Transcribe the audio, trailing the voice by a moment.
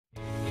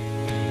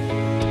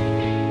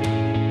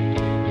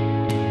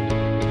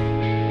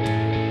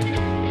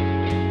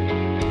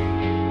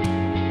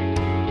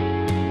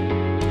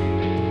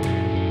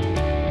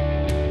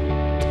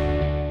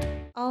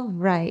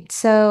right.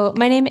 So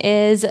my name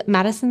is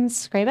Madison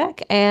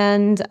Scrabeck,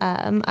 and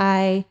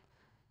I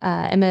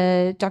am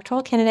a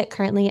doctoral candidate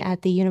currently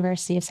at the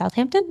University of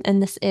Southampton,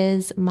 and this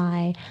is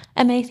my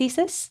MA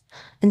thesis.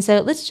 And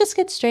so let's just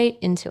get straight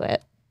into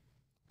it.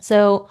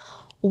 So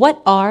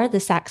what are the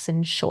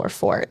Saxon Shore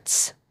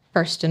Forts,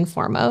 first and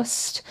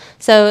foremost?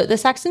 So the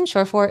Saxon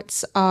Shore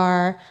Forts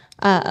are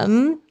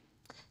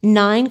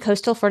 9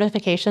 coastal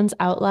fortifications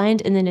outlined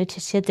in the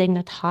Notitia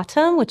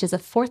Dignitatum, which is a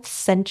 4th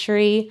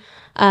century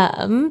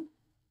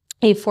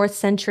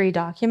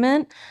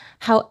document.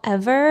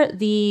 However,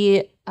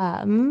 this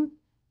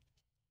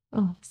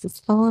is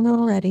falling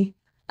already.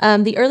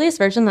 The earliest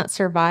version that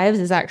survives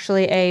is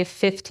actually a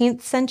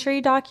 15th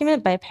century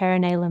document by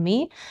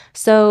Perrine-Lamy.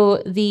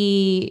 So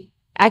the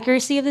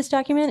accuracy of this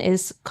document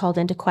is called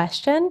into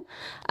question.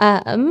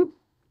 And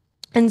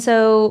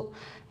so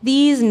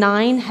these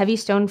 9 heavy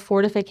stone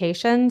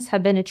fortifications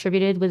have been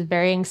attributed with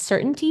varying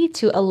certainty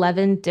to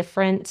 11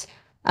 different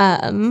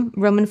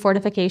Roman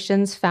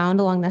fortifications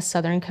found along the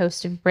southern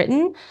coast of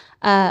Britain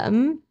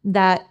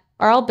that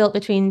are all built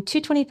between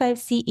 225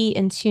 CE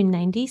and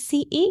 290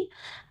 CE.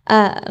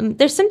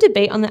 There's some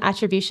debate on the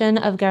attribution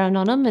of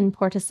Garanonum and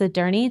Portus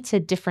Aderni to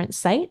different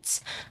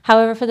sites.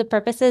 However, for the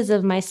purposes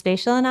of my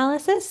spatial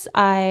analysis,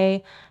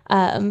 I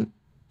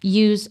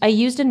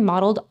used and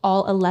modeled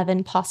all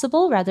 11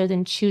 possible rather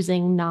than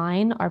choosing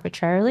 9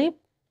 arbitrarily.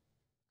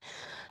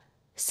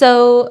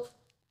 So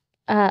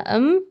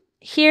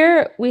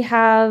here we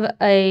have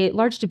a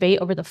large debate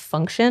over the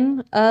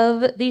function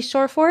of these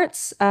shore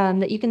forts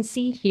that you can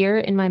see here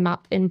in my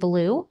map in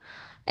blue,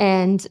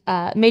 and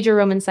major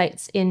Roman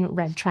sites in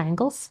red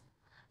triangles.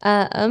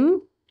 So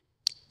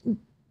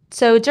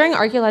during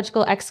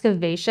archaeological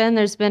excavation,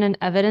 there's been an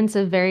evidence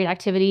of varied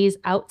activities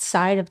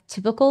outside of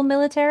typical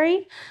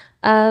military.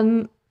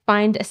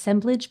 Find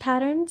assemblage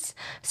patterns.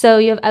 So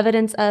you have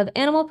evidence of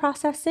animal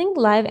processing,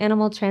 live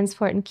animal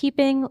transport and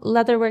keeping,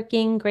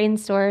 leatherworking, grain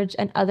storage,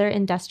 and other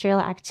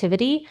industrial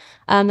activity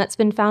that's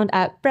been found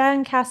at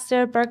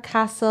Brancaster,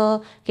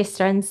 Burghcastle,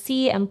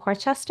 Gisternessee, and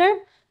Portchester.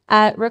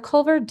 At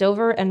Reculver,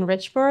 Dover, and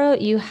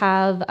Richborough, you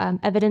have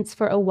evidence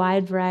for a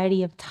wide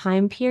variety of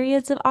time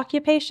periods of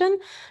occupation.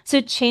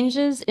 So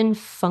changes in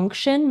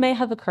function may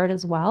have occurred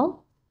as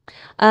well.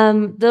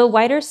 The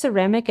wider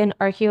ceramic and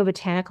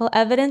archaeobotanical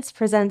evidence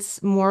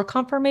presents more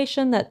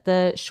confirmation that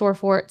the shore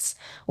forts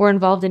were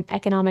involved in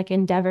economic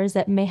endeavors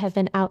that may have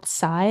been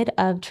outside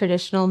of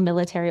traditional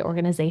military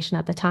organization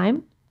at the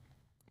time.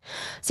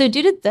 So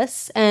due to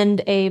this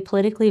and a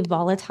politically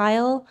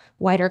volatile,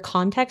 wider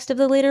context of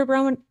the later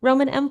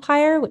Roman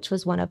Empire, which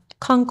was one of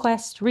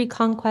conquest,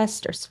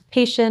 reconquest,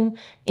 usurpation,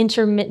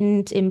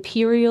 intermittent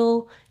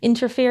imperial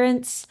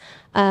interference,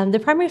 the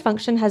primary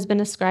function has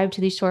been ascribed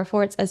to these shore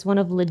forts as one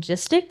of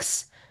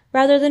logistics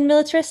rather than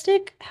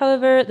militaristic.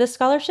 However, the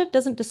scholarship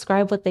doesn't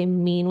describe what they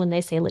mean when they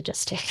say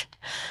logistic.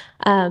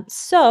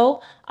 So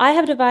I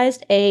have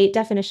devised a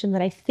definition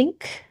that I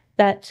think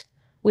that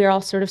we are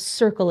all sort of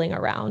circling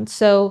around.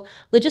 So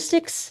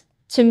logistics,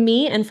 to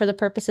me, and for the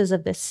purposes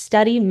of this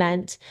study,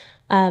 meant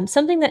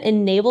something that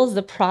enables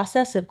the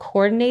process of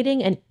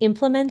coordinating and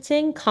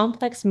implementing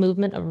complex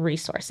movement of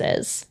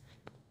resources.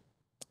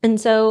 And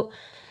so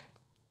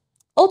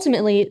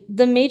ultimately,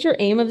 the major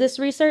aim of this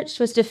research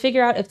was to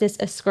figure out if this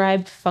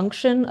ascribed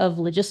function of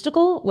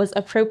logistical was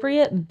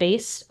appropriate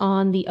based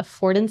on the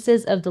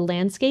affordances of the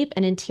landscape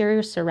and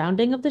interior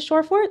surrounding of the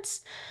shore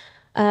forts.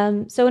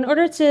 So in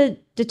order to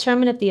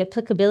determine if the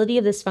applicability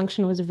of this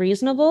function was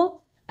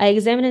reasonable, I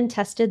examined and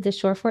tested the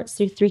shore forts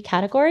through 3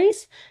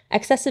 categories: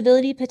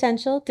 accessibility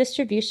potential,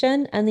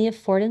 distribution, and the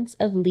affordance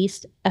of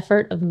least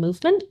effort of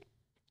movement.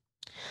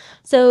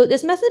 So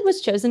this method was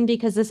chosen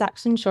because the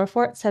Saxon shore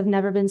forts have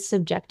never been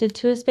subjected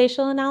to a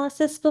spatial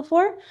analysis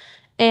before,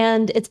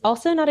 and it's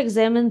also not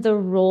examined the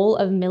role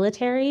of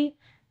military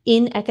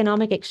in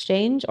economic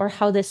exchange or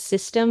how this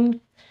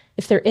system,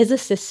 if there is a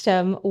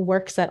system,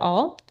 works at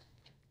all.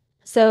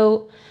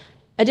 So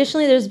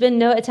additionally, there's been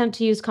no attempt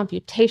to use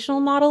computational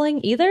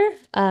modeling either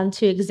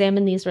to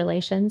examine these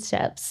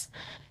relationships.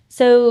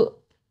 So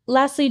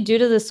lastly, due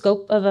to the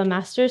scope of a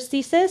master's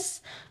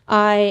thesis,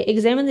 I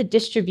examined the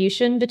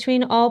distribution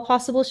between all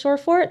possible shore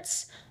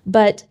forts,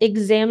 but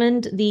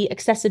examined the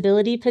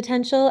accessibility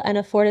potential and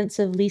affordance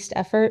of least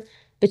effort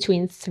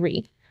between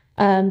 3.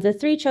 The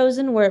 3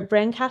 chosen were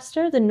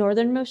Brancaster, the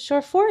northernmost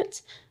shore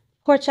fort,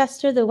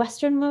 Portchester, the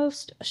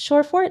westernmost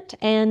shore fort,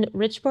 and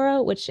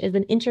Richborough, which is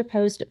an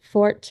interposed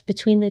fort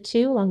between the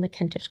 2 along the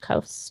Kentish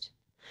coast.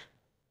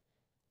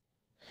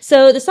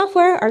 So the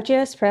software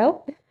ArcGIS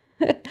Pro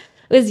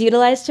was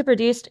utilized to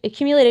produce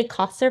accumulated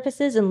cost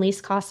surfaces and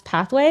least cost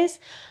pathways,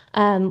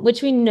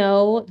 which we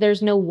know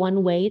there's no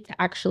one way to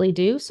actually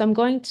do. So I'm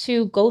going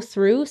to go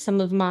through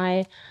some of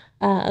my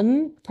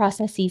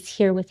processes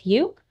here with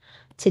you.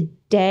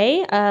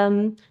 Today,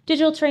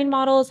 digital terrain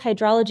models,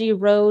 hydrology,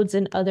 roads,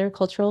 and other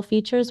cultural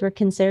features were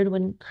considered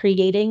when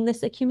creating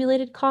this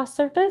accumulated cost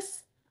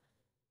surface.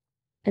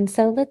 And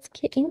so let's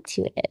get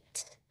into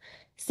it.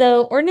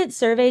 So Ordnance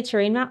Survey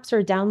terrain maps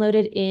are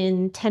downloaded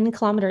in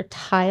 10-kilometer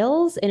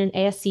tiles in an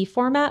ASC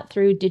format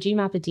through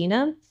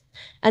Digimapadina.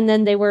 And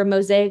then they were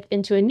mosaicked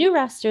into a new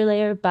raster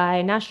layer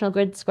by National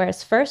Grid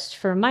Squares first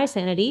for my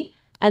sanity,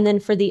 and then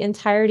for the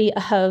entirety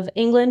of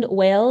England,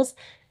 Wales,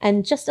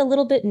 and just a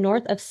little bit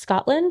north of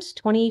Scotland,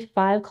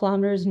 25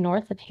 kilometers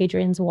north of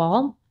Hadrian's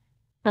Wall,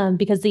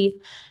 because the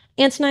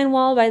Antonine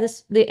Wall by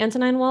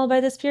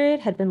this period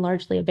had been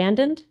largely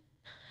abandoned.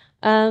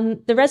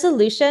 The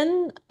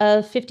resolution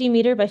of 50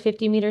 meter by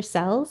 50 meter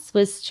cells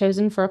was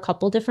chosen for a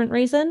couple different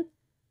reasons.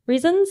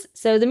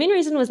 So the main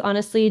reason was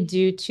honestly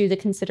due to the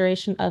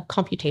consideration of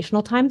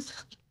computational time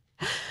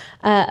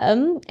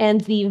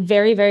and the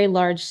very, very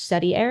large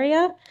study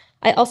area.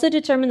 I also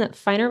determined that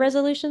finer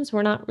resolutions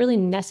were not really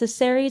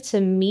necessary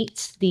to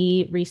meet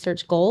the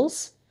research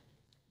goals.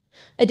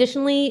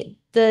 Additionally,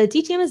 the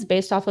DTM is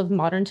based off of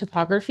modern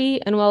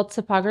topography, and while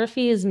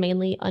topography is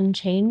mainly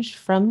unchanged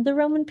from the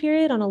Roman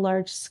period on a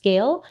large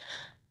scale,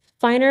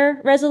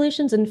 finer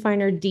resolutions and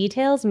finer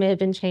details may have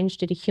been changed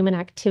due to human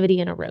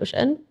activity and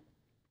erosion.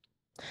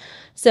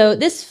 So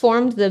this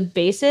formed the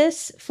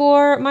basis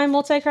for my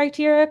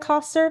multi-criteria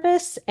cost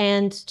service,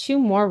 and two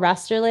more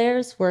raster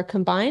layers were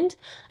combined.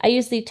 I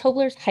used the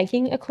Tobler's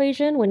hiking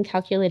equation when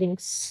calculating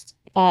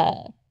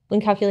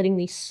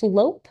the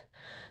slope.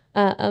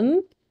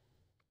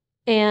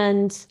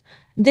 And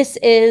this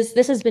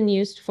has been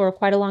used for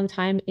quite a long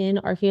time in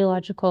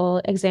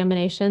archaeological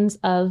examinations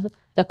of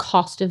the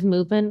cost of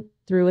movement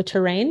through a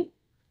terrain.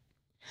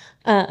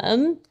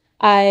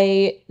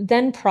 I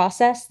then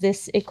process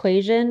this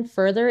equation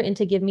further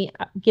into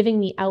giving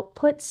me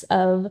outputs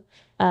of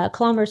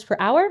kilometers per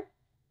hour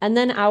and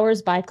then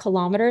hours by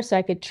kilometer, so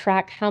I could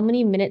track how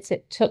many minutes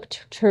it took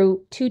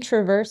to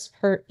traverse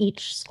per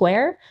each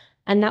square.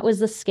 And that was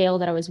the scale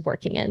that I was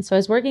working in. So I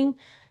was working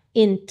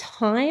in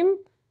time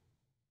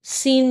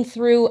seen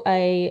through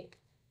a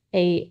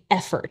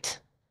effort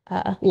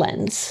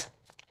lens.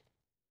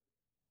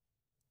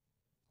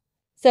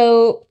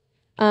 So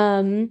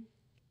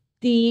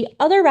the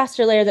other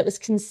raster layer that was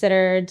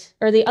considered,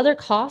 or the other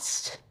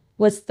cost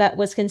that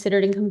was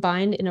considered and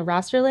combined in a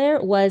raster layer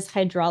was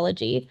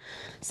hydrology.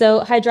 So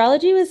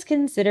hydrology was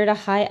considered a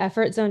high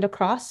effort zone to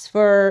cross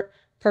for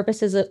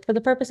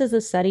the purposes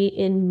of study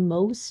in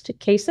most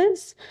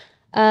cases.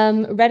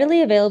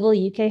 Readily available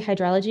UK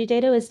hydrology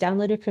data was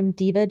downloaded from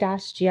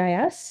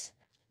diva-gis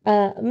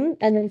and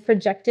then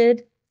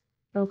projected,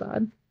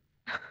 and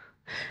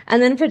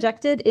then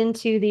projected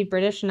into the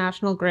British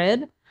National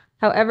Grid.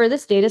 However,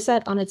 this data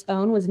set on its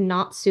own was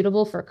not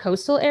suitable for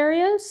coastal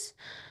areas,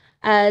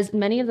 as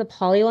many of the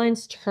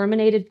polylines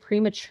terminated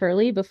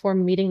prematurely before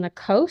meeting the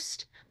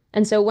coast.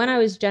 And so when I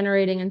was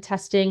generating and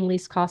testing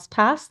least cost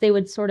paths, they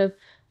would sort of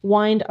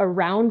wind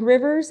around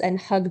rivers and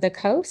hug the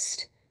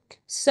coast.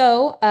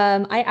 So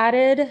I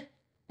added,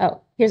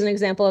 here's an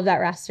example of that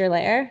raster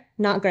layer.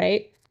 Not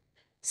great.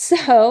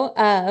 So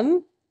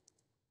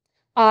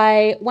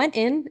I went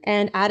in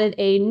and added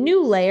a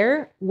new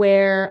layer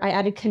where I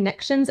added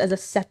connections as a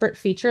separate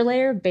feature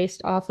layer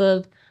based off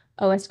of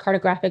OS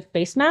cartographic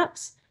base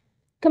maps,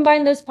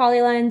 combined those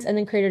polylines, and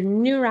then created a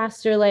new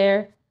raster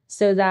layer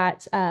so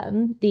that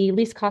the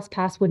least cost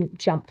paths wouldn't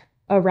jump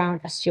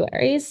around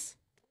estuaries.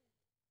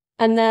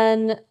 And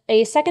then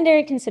a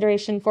secondary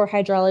consideration for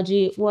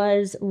hydrology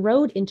was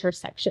road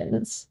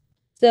intersections.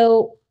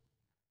 So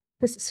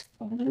this is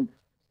fun.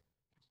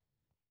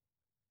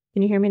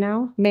 Can you hear me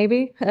now?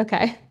 Maybe?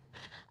 Okay.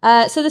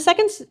 So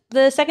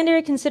the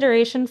secondary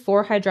consideration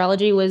for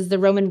hydrology was the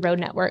Roman road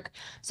network.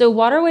 So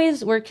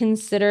waterways were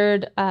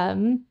considered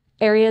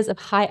areas of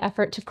high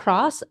effort to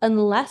cross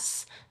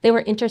unless they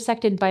were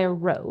intersected by a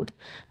road.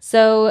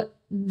 So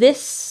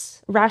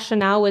this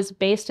rationale was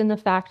based in the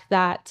fact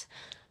that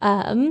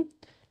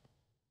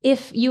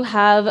if you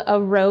have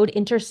a road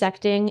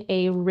intersecting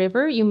a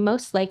river, you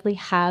most likely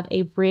have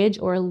a bridge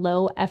or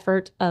low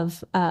effort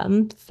of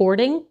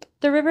fording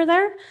the river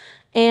there.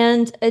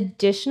 And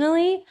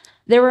additionally,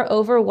 there were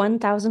over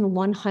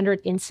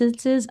 1,100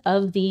 instances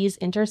of these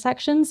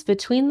intersections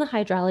between the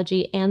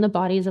hydrology and the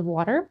bodies of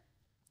water.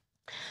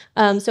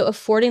 So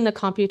affording the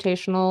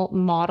computational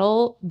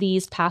model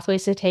these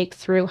pathways to take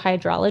through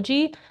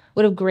hydrology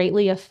would have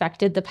greatly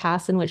affected the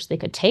paths in which they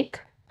could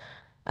take.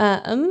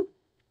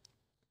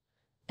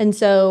 And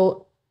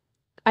so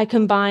I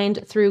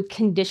combined through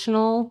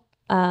conditional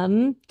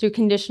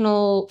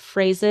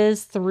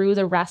phrases through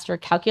the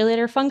raster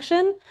calculator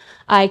function.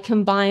 I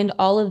combined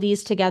all of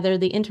these together,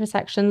 the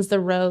intersections, the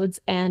roads,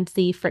 and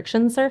the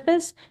friction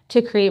surface,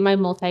 to create my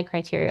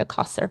multi-criteria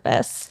cost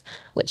surface,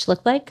 which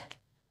looked like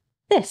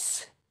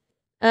this.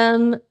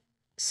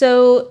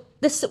 So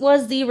this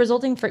was the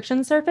resulting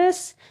friction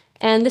surface,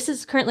 and this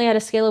is currently at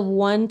a scale of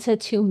 1 to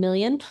 2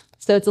 million.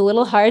 So it's a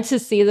little hard to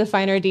see the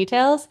finer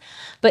details,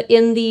 but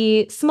in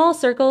the small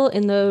circle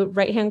in the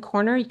right-hand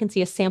corner, you can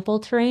see a sample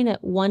terrain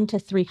at 1 to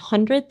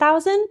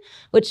 300,000,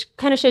 which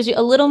kind of shows you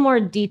a little more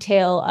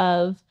detail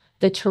of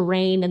the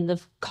terrain and the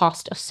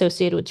cost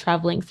associated with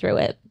traveling through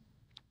it.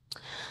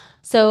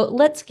 So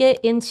let's get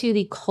into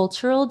the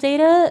cultural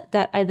data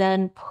that I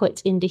then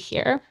put into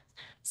here.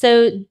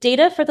 So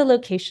data for the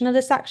location of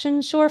the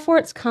Saxon Shore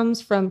Forts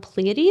comes from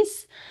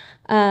Pleiades,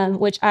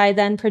 which I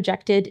then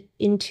projected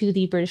into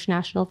the British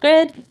National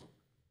Grid.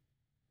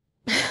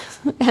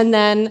 And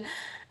then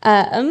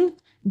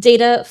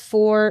data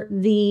for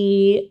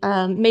the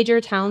major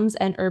towns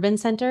and urban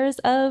centers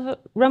of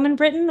Roman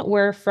Britain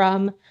were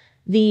from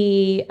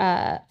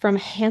from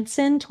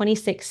Hansen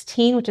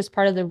 2016, which is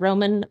part of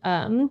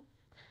the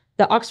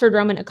Oxford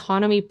Roman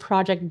Economy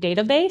Project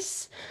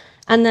database.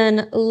 And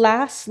then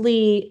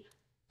lastly,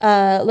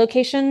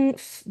 location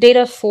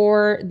data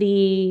for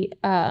the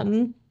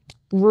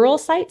rural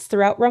sites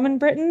throughout Roman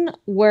Britain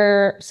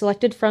were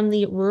selected from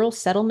the Rural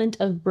Settlement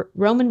of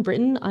Roman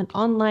Britain, an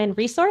online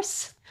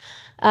resource,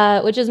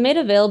 which is made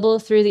available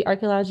through the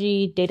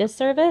Archaeology Data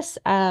Service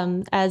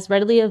as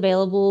readily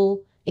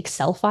available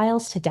Excel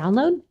files to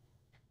download.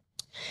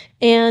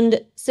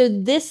 And so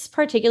this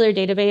particular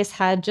database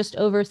had just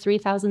over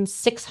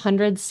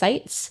 3,600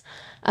 sites,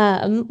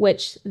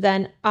 which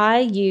then I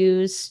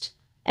used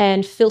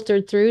and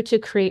filtered through to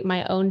create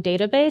my own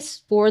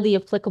database for the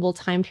applicable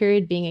time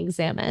period being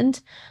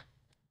examined.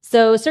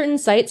 So certain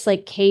sites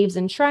like caves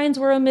and shrines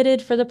were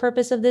omitted for the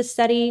purpose of this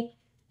study,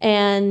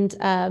 and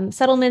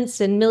settlements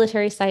and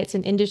military sites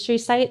and industry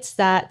sites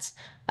that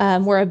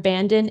were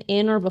abandoned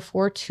in or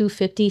before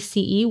 250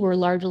 CE were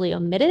largely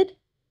omitted.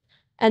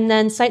 And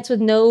then sites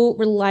with no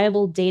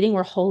reliable dating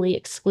were wholly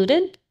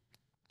excluded.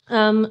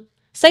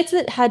 Sites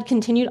that had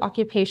continued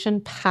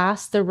occupation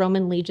past the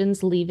Roman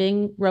legions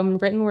leaving Roman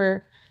Britain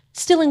were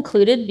still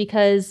included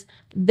because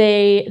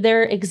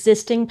their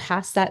existing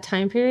past that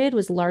time period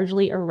was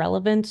largely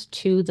irrelevant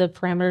to the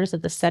parameters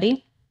of the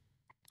study.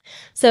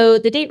 So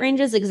the date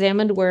ranges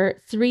examined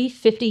were 3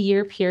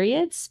 50-year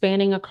periods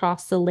spanning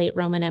across the late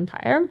Roman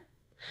Empire.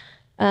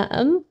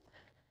 And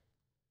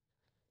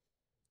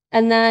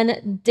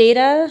then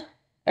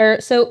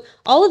so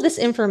all of this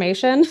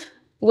information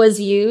was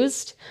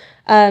used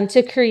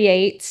to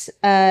create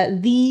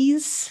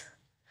these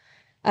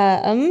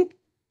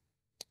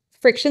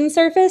friction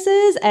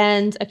surfaces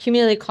and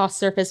accumulated cost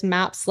surface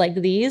maps like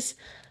these.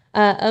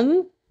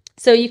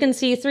 So you can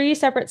see 3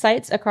 separate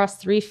sites across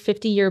 3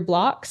 50-year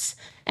blocks.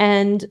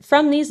 And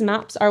from these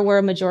maps are where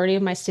a majority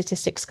of my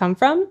statistics come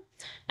from.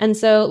 And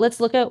so let's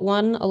look at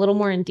one a little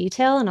more in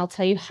detail, and I'll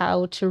tell you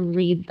how to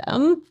read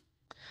them.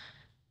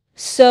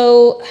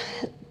 So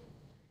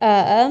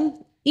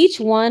each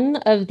one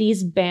of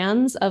these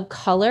bands of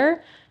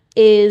color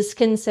is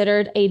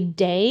considered a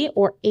day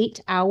or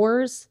 8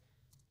 hours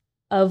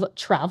of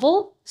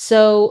travel.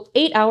 So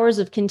 8 hours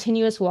of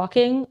continuous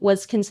walking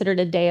was considered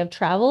a day of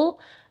travel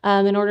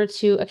in order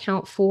to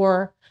account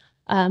for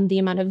the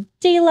amount of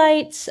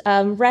daylight,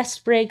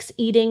 rest breaks,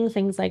 eating,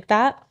 things like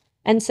that.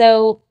 And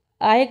so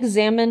I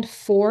examined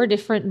 4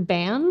 different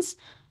bands: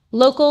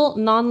 local,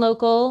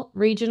 non-local,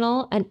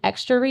 regional, and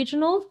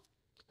extra-regional,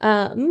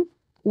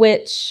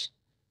 which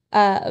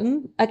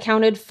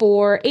accounted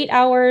for 8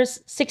 hours,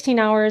 16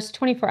 hours,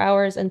 24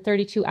 hours, and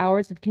 32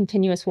 hours of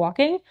continuous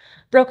walking,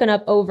 broken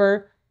up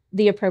over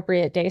the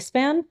appropriate day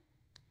span.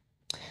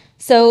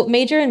 So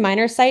major and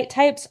minor site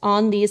types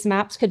on these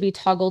maps could be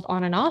toggled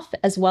on and off,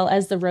 as well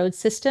as the road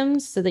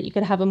systems, so that you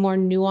could have a more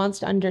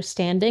nuanced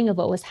understanding of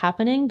what was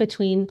happening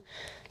between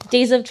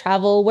days of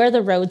travel, where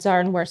the roads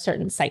are, and where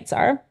certain sites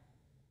are.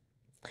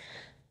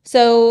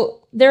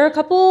 So there are a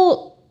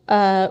couple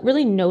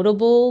really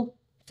notable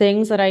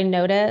things that I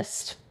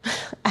noticed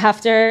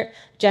after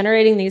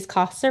generating these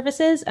cost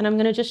surfaces, and I'm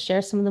going to just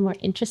share some of the more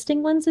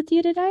interesting ones with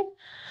you today.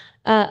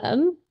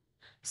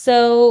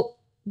 So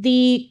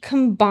the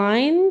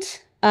combined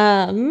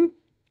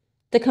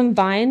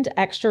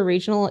extra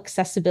regional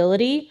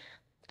accessibility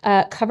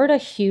covered a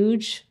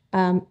huge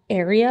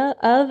area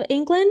of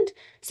England.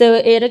 So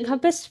it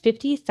encompassed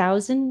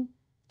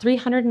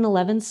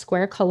 50,311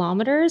 square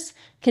kilometers,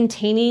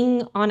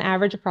 containing on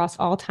average across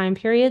all time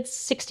periods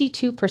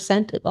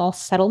 62% of all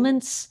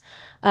settlements,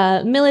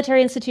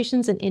 military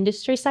institutions, and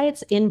industry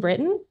sites in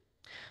Britain.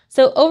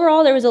 So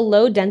overall, there was a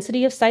low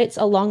density of sites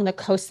along the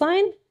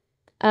coastline.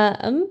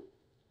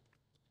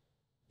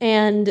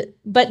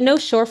 But no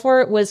shore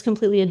fort was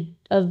completely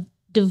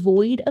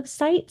devoid of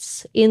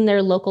sites in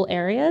their local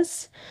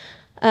areas.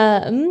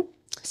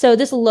 So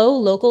this low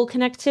local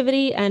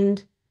connectivity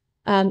and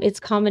its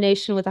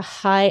combination with a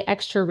high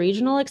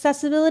extra-regional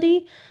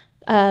accessibility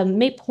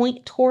may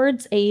point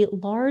towards a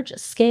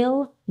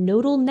large-scale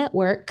nodal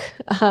network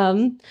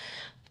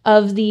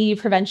of the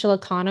provincial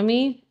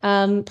economy,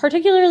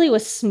 particularly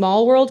with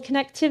small world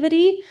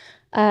connectivity,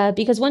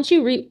 because once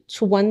you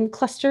reach one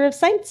cluster of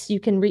sites, you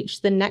can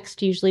reach the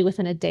next, usually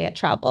within a day of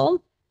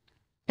travel.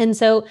 And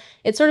so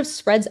it sort of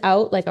spreads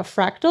out like a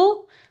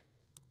fractal.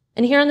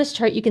 And here on this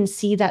chart, you can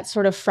see that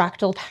sort of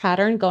fractal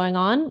pattern going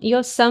on. You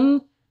have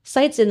some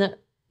sites in the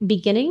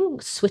beginning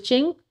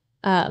switching,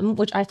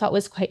 which I thought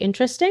was quite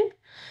interesting.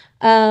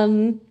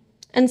 And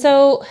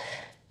so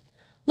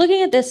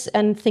looking at this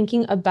and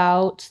thinking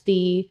about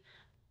the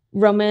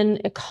Roman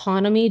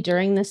economy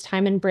during this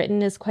time in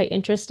Britain is quite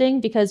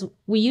interesting because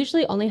we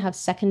usually only have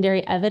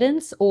secondary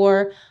evidence,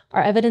 or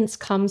our evidence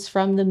comes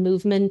from the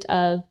movement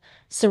of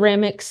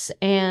ceramics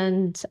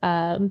and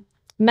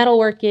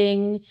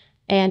metalworking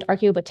and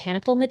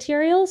archaeobotanical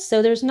materials.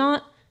 So there's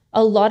not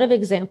a lot of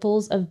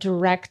examples of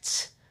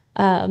direct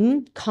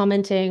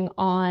commenting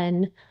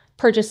on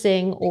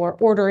purchasing or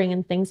ordering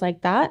and things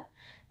like that.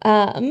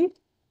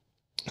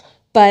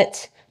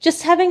 But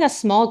just having a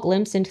small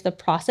glimpse into the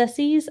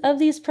processes of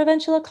these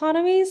provincial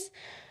economies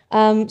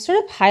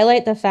sort of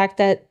highlight the fact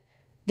that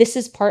this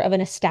is part of an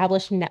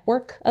established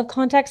network of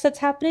contexts that's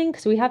happening,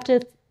 because we have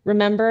to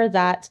remember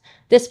that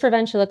this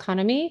provincial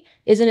economy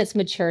is in its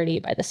maturity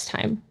by this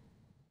time.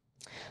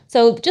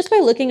 So just by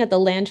looking at the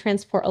land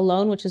transport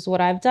alone, which is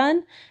what I've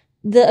done,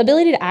 the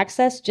ability to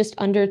access just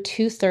under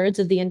 2/3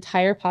 of the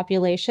entire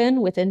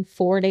population within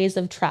 4 days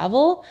of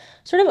travel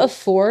sort of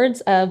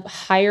affords a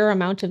higher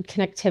amount of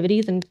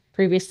connectivity than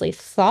previously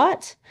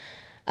thought.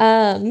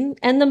 And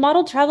the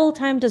model travel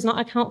time does not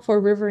account for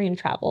riverine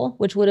travel,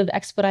 which would have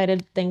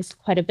expedited things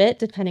quite a bit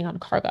depending on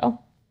cargo.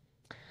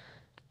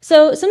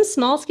 So some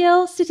small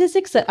scale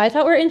statistics that I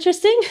thought were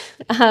interesting.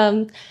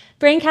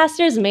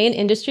 Brancaster's main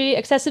industry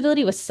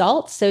accessibility was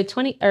salt. So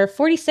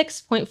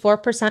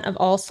 46.4% of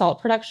all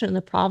salt production in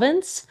the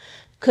province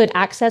could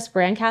access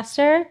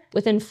Brancaster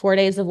within 4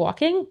 days of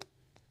walking.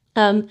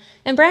 And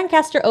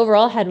Brancaster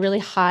overall had really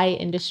high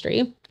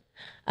industry.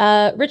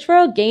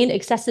 Richborough gained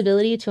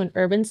accessibility to an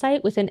urban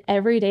site within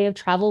every day of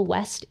travel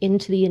west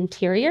into the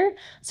interior.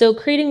 So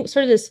creating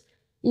sort of this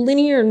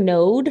linear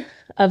node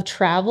of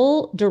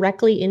travel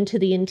directly into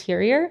the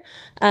interior.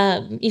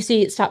 You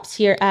see it stops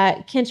here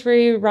at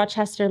Canterbury,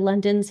 Rochester,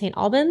 London, St.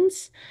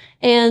 Albans.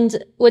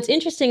 And what's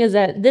interesting is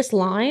that this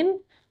line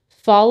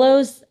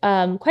follows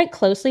quite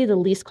closely the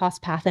least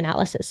cost path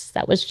analysis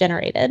that was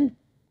generated.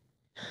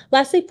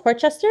 Lastly,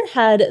 Portchester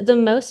had the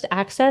most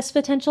access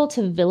potential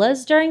to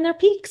villas during their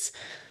peaks.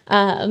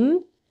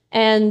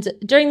 And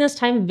during this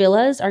time,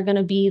 villas are going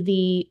to be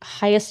the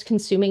highest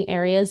consuming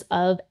areas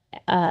of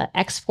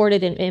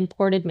exported and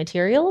imported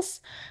materials,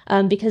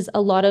 because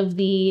a lot of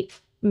the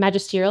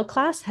magisterial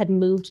class had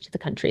moved to the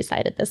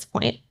countryside at this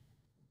point.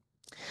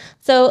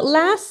 So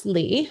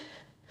lastly,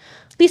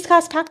 least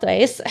cost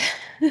pathways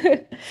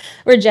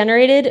were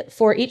generated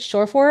for each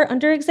shore fort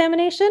under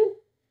examination.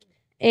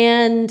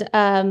 And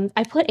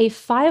I put a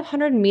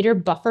 500-meter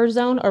buffer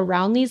zone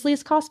around these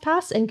least cost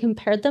paths and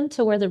compared them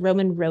to where the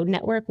Roman road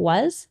network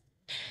was.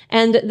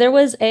 And there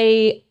was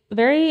a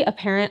very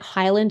apparent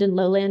highland and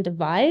lowland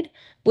divide,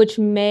 which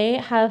may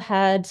have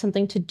had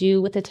something to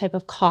do with the type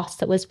of cost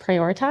that was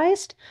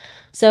prioritized.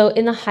 So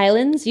in the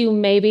highlands, you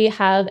maybe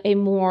have a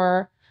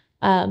more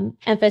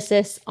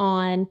emphasis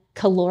on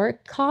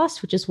caloric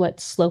cost, which is what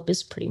slope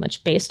is pretty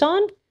much based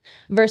on,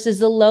 versus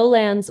the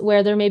lowlands,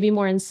 where there may be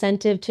more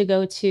incentive to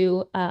go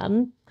to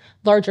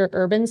larger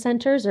urban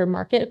centers or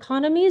market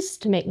economies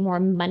to make more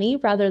money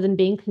rather than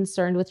being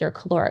concerned with your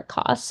caloric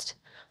cost.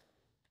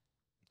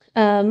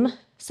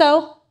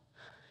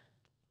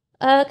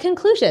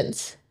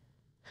 Conclusions.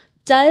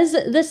 Does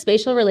the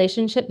spatial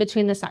relationship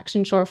between the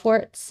Saxon Shore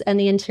Forts and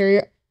the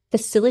interior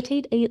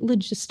facilitate a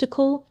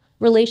logistical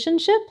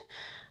relationship?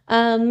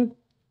 I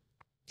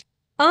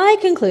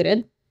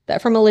concluded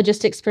that from a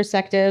logistics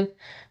perspective,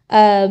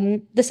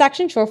 the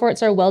Saxon Shore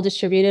Forts are well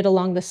distributed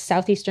along the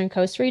southeastern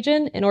coast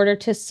region in order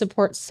to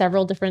support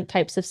several different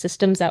types of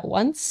systems at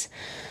once.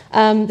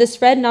 The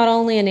spread not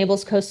only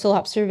enables coastal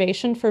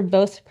observation for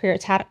both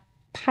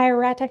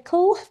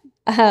piratical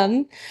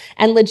and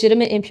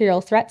legitimate imperial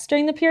threats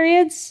during the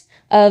periods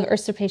of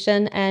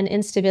usurpation and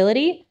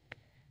instability,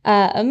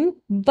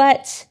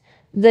 but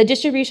the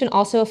distribution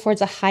also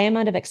affords a high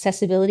amount of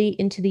accessibility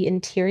into the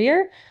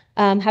interior,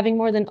 having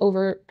more than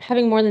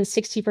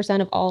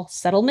 60% of all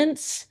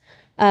settlements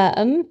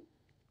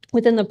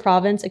within the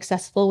province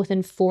accessible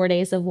within 4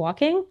 days of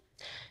walking.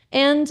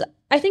 And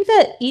I think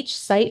that each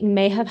site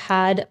may have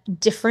had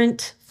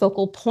different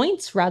focal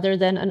points rather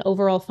than an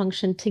overall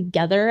function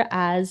together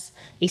as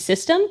a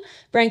system.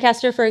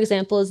 Brancaster, for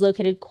example, is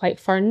located quite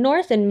far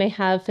north and may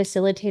have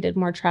facilitated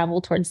more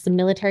travel towards the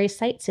military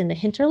sites in the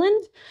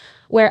hinterland,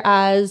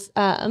 whereas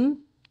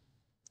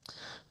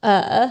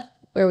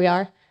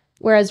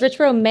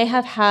Richborough may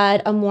have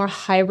had a more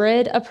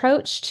hybrid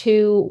approach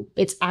to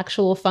its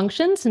actual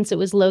function, since it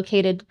was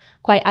located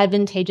quite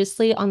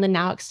advantageously on the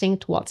now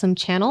extinct Waltham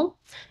Channel,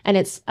 and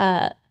it's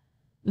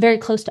very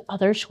close to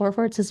other shore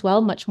forts as well,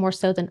 much more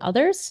so than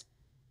others.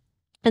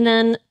 And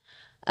then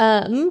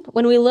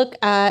when we look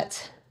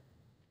at,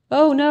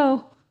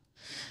 when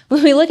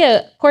we look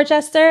at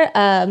Portchester,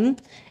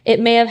 it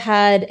may have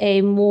had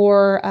a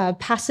more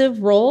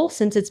passive role,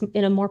 since it's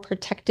in a more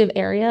protective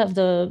area of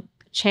the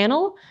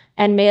channel,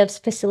 and may have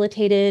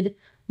facilitated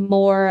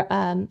more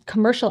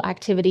commercial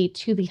activity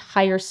to the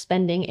higher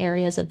spending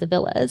areas of the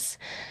villas.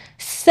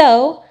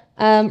 So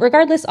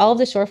regardless, all of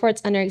the shore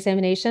forts under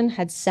examination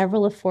had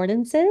several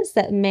affordances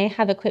that may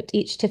have equipped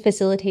each to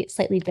facilitate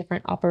slightly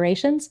different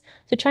operations.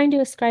 So trying to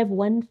ascribe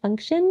one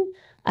function,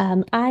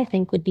 I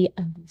think would be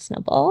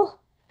unreasonable.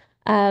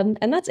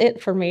 And that's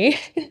it for me.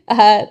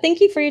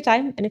 Thank you for your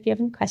time. And if you have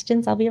any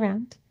questions, I'll be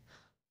around.